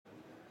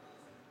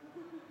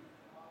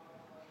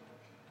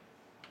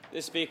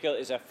This vehicle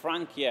is a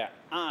Frankia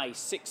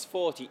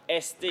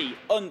i640SD,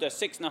 under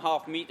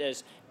 6.5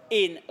 meters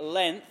in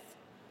length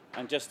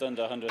and just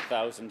under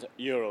 100,000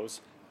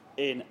 euros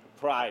in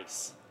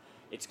price.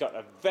 It's got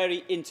a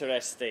very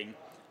interesting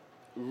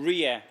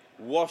rear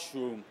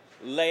washroom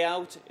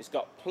layout. It's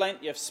got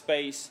plenty of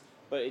space,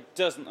 but it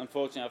doesn't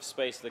unfortunately have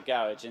space for the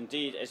garage.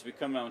 Indeed, as we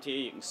come around here,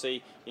 you can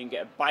see you can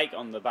get a bike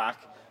on the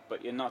back,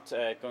 but you're not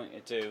going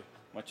to do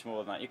much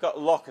more than that. You've got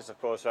lockers, of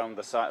course, around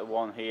the side,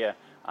 one here,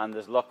 and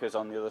there's lockers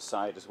on the other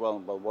side as well.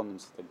 Well,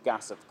 one's the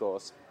gas, of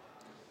course.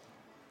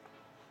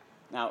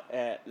 Now,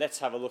 let's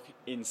have a look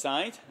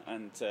inside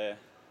and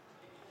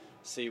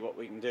see what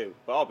we can do.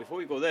 But before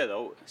we go there,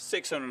 though,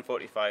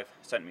 645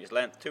 centimeters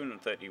length,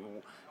 230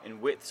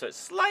 in width, so it's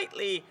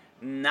slightly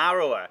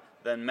narrower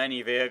than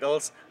many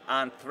vehicles,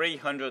 and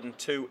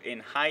 302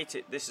 in height.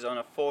 This is on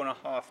a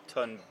 4.5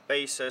 ton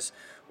basis,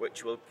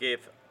 which will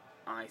give,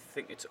 I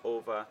think it's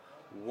over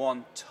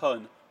 1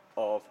 ton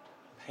of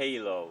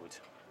payload.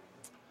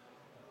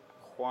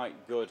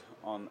 Quite good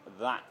on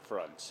that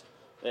front.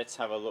 Let's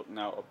have a look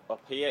now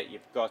up here.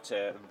 You've got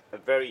a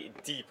very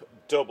deep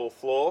double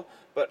floor,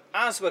 but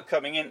as we're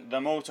coming into the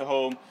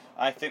motorhome,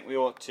 I think we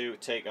ought to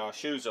take our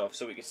shoes off.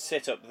 So we could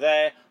sit up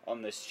there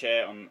on this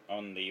chair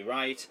on the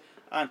right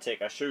and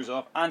take our shoes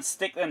off and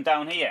stick them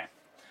down here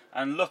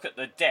and look at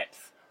the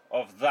depth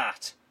of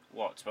that.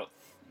 What, about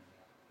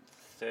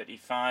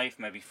 35,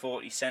 maybe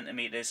 40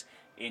 centimeters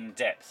in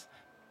depth.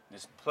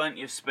 There's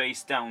plenty of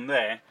space down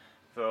there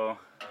for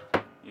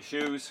your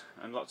shoes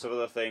and lots of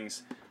other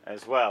things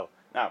as well.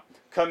 Now,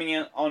 coming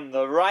in on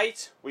the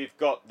right, we've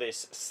got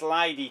this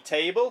slidey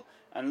table,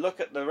 and look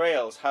at the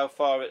rails, how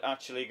far it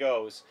actually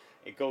goes.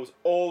 It goes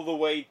all the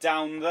way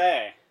down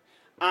there.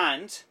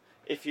 And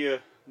if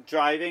you're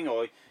driving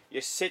or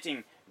you're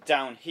sitting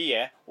down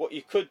here, what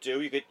you could do,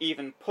 you could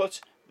even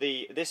put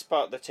this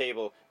part of the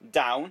table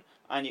down,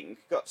 and you can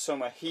got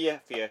somewhere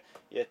here for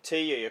your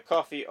tea or your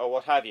coffee or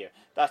what have you.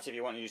 That's if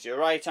you want to use your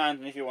right hand,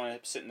 and if you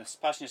want to sit in the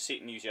passenger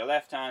seat and use your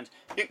left hand,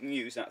 you can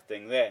use that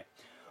thing there.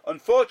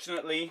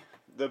 Unfortunately,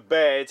 the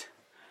bed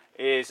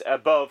is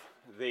above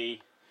the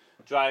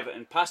driver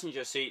and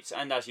passenger seats,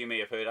 and as you may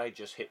have heard, I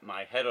just hit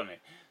my head on it.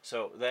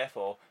 So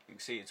therefore, you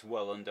can see it's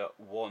well under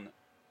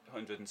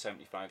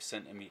 175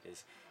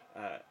 centimeters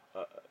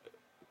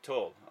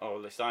tall, or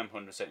at least I'm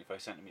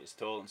 175 centimeters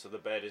tall, and so the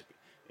bed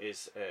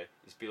is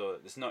below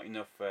it. There's not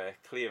enough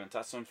clearance.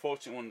 That's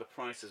unfortunately one of the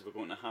prices we're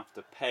going to have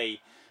to pay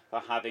for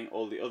having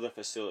all the other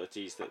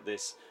facilities that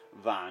this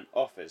van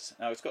offers.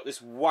 Now, it's got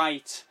this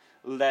white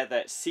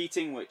leather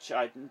seating, which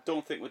I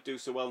don't think would do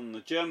so well in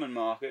the German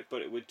market,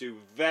 but it would do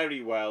very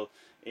well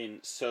in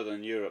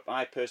Southern Europe.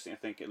 I personally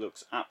think it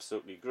looks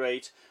absolutely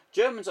great.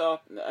 Germans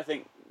are, I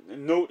think,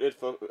 noted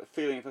for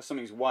feeling if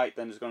something's white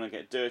then it's going to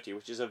get dirty,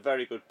 which is a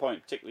very good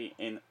point, particularly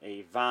in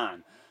a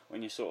van,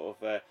 when you sort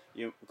of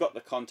you've got the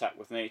contact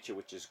with nature,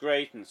 which is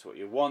great, and it's what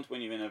you want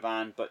when you're in a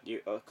van, but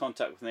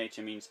contact with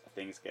nature means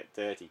things get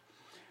dirty.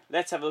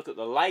 Let's have a look at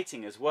the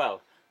lighting as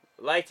well.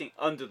 Lighting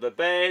under the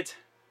bed,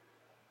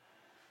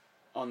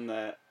 on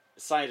the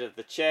side of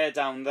the chair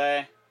down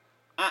there,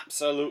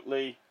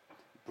 absolutely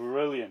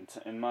brilliant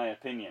in my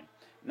opinion.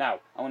 Now,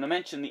 I want to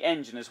mention the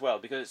engine as well,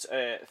 because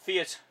it's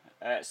Fiat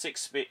it's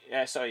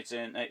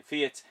a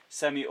Fiat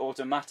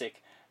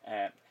semi-automatic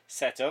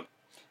setup,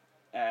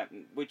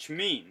 which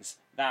means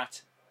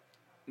that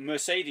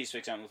Mercedes, for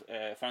example,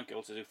 Frankia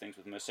also do things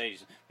with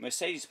Mercedes.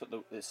 Mercedes put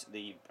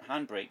the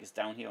handbrake is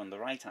down here on the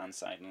right hand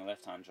side on the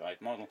left hand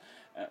drive model.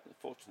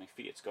 Fortunately,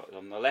 Fiat's got it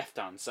on the left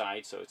hand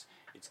side, so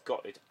it's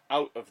got it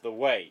out of the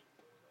way,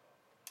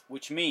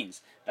 which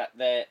means that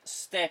the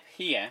step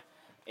here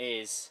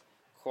is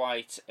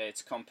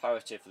it's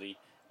comparatively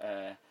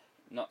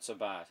not so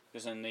bad,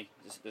 because then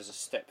there's a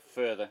step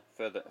further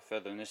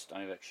in this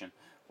direction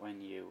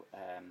when you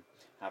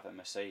have a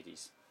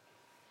Mercedes.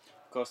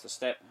 Of course, the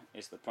step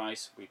is the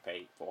price we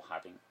pay for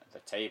having the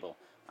table,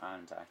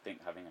 and I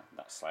think having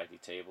that slidey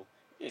table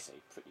is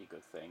a pretty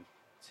good thing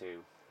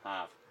to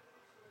have.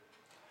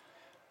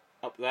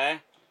 Up there,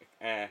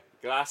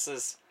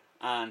 glasses,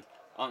 and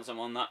once I'm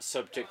on that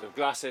subject of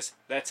glasses,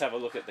 let's have a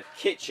look at the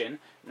kitchen.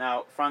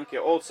 Now,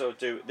 Frankia also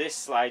do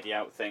this slidey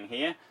out thing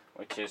here,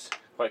 which is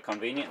quite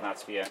convenient.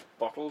 That's for your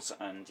bottles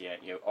and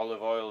your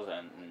olive oil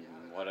and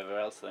whatever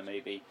else there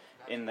may be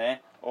in there.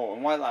 Oh,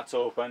 and while that's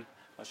open,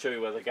 I'll show you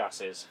where the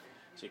gas is.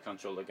 So you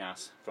control the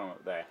gas from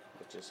up there,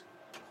 which is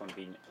a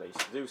convenient place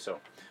to do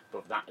so.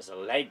 But that is a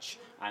ledge,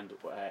 and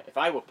if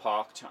I were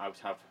parked, I would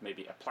have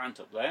maybe a plant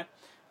up there,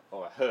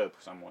 or a herb,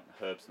 because I'm wanting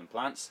herbs than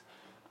plants.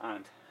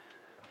 And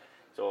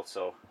it's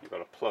also, you've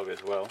got a plug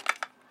as well,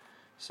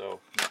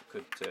 so that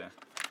could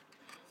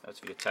that's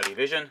for your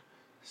television.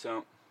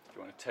 So if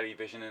you want a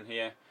television in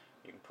here,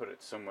 you can put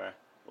it somewhere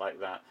like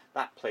that.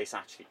 That place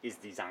actually is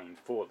designed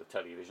for the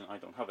television. I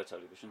don't have a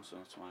television, so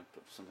that's why I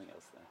put something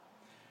else there.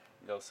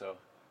 And also,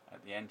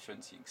 at the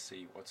entrance, you can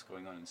see what's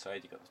going on inside.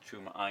 You've got the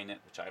Tourne iNet,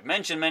 which I've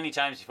mentioned many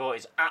times before,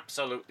 is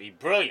absolutely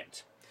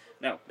brilliant.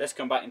 Now, let's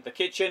come back into the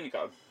kitchen. You've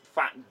got a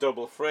fat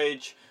double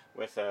fridge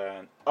with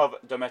an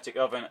domestic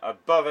oven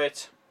above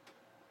it.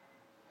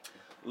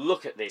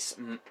 look at this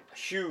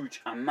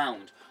huge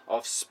amount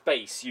of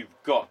space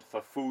you've got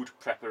for food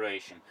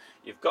preparation.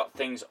 You've got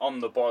things on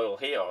the boil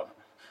here, or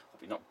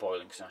not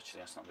boiling, because actually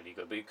that's not really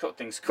good, but you've got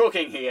things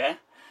cooking here.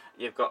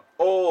 You've got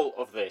all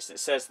of this. It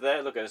says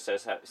there, look at it,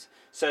 it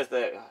says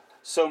there,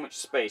 so much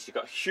space. You've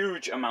got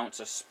huge amounts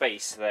of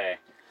space there.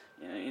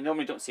 You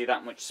normally don't see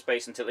that much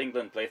space until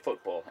England play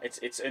football.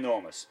 It's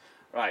enormous.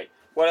 Right,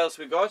 what else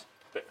we got?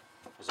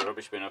 There's a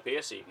rubbish bin up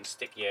here, so you can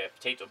stick your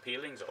potato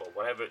peelings or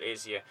whatever it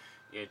is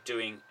you're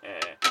doing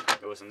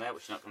goes in there,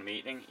 which you're not going to be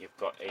eating. You've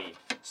got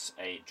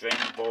a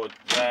draining board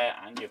there,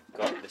 and you've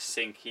got the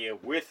sink here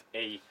with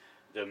a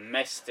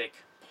domestic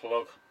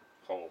plug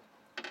hole.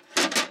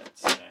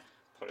 Let's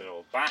put it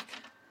all back.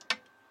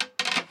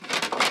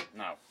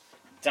 Now,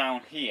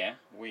 down here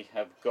we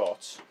have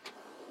got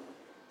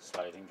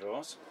sliding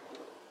drawers,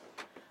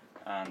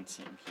 and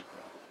you can keep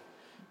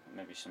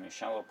maybe some of your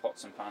shallow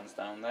pots and pans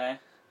down there.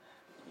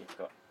 You've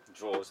got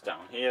drawers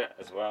down here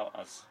as well,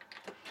 as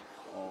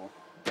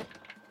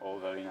all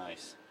very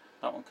nice.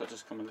 That one could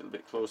just come a little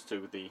bit close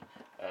to the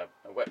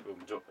wet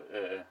room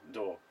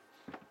door,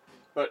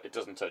 but it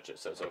doesn't touch it,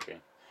 so it's okay.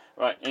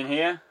 Right, in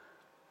here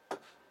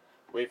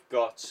we've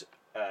got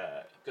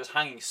because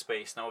hanging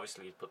space. Now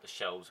obviously you put the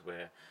shelves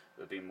where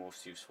would be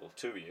most useful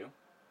to you,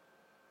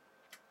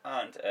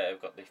 and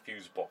we've got the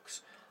fuse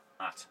box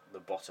at the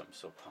bottom,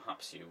 so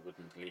perhaps you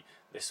wouldn't leave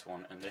this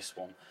one, and this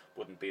one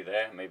wouldn't be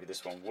there. Maybe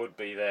this one would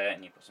be there,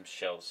 and you put some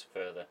shelves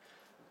further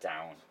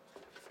down.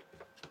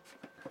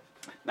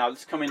 Now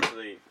let's come into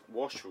the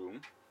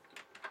washroom.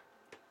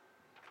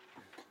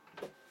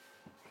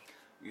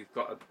 You've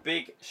got a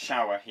big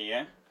shower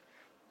here.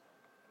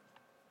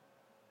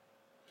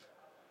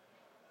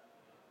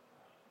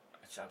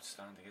 It's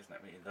outstanding, isn't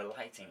it? Really, the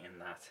lighting in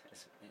that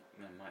is,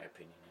 in my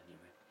opinion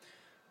anyway.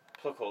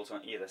 Plug holes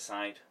on either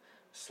side,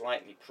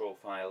 slightly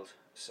profiled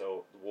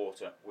so the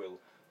water will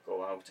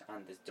go out,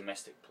 and there's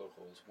domestic plug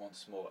holes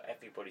once more.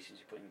 Everybody seems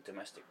to be putting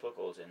domestic plug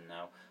holes in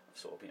now. I've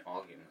sort of been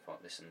arguing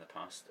about this in the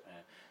past.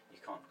 You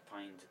can't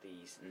find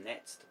these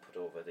nets to put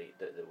over the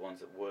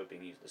ones that were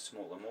being used, the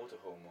smaller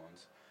motorhome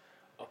ones.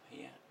 Up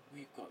here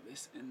we've got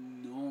this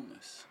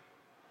enormous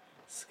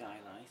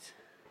skylight.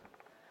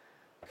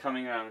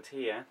 Coming around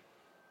here,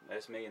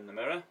 there's me in the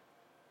mirror,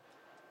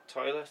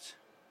 toilet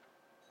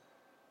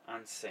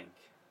and sink.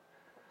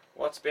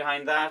 What's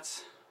behind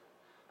that?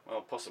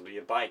 Well, possibly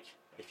a bike,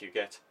 if you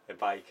get a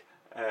bike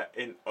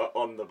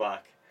on the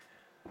back.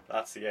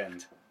 That's the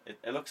end.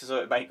 It looks as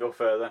though it might go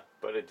further,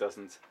 but it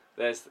doesn't.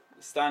 There's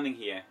standing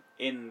here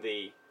in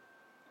the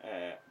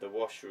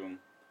washroom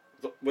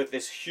with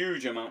this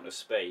huge amount of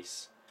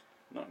space.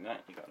 Not only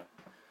that, you got a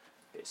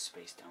bit of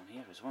space down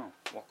here as well.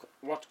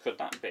 What could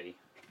that be?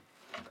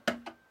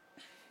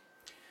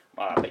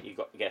 Well, I bet you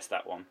guessed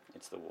that one.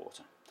 It's the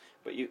water.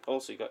 But you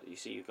also got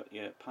you've got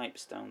your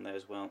pipes down there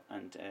as well,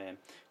 and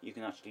you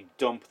can actually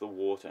dump the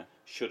water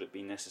should it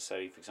be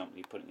necessary. For example,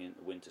 you're putting it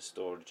into winter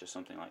storage or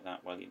something like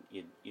that. Well,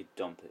 you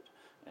dump it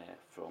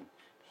from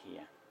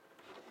here.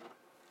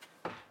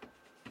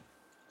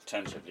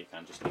 Alternatively, you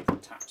can just leave the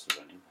taps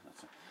running.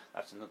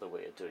 That's another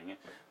way of doing it.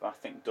 But I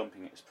think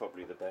dumping it is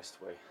probably the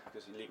best way,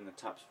 because leaving the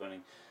taps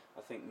running,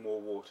 I think more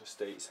water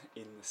stays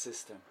in the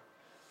system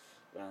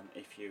than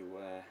if you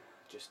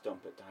just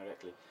dump it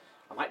directly.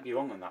 I might be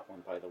wrong on that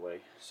one, by the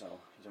way, so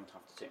you don't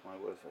have to take my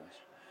word for it.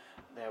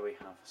 There we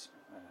have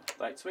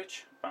light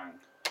switch, bang.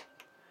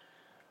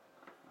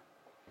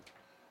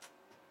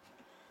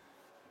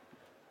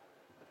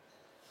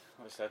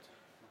 As I said,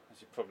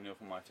 as you probably know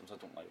from my films, I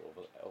don't like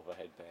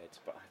overhead beds,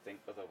 but I think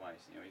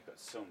otherwise, you've got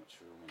so much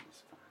room in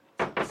this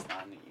van. It's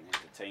standing, you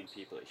can entertain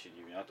people. It should.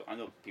 I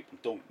know people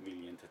don't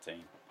really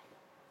entertain,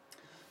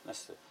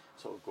 unless they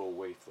sort of go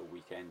away for the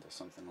weekend or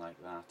something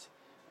like that.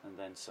 And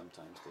then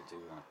sometimes they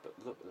do that. But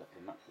look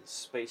the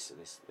space of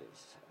this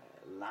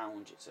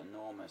lounge, it's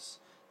enormous.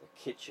 The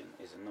kitchen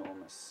is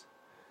enormous,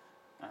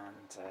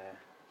 and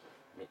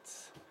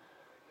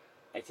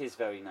it is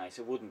very nice.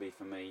 It wouldn't be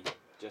for me,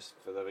 just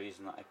for the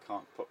reason that I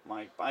can't put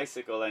my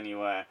bicycle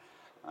anywhere.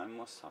 I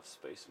must have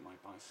space for my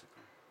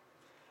bicycle.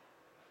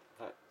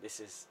 But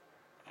this is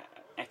an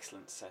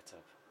excellent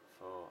setup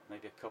for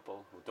maybe a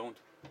couple who don't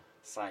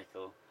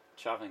cycle,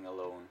 travelling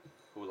alone,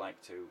 who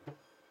like to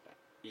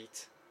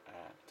eat,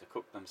 to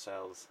cook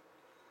themselves.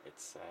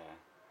 It's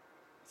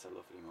a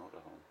lovely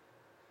motorhome.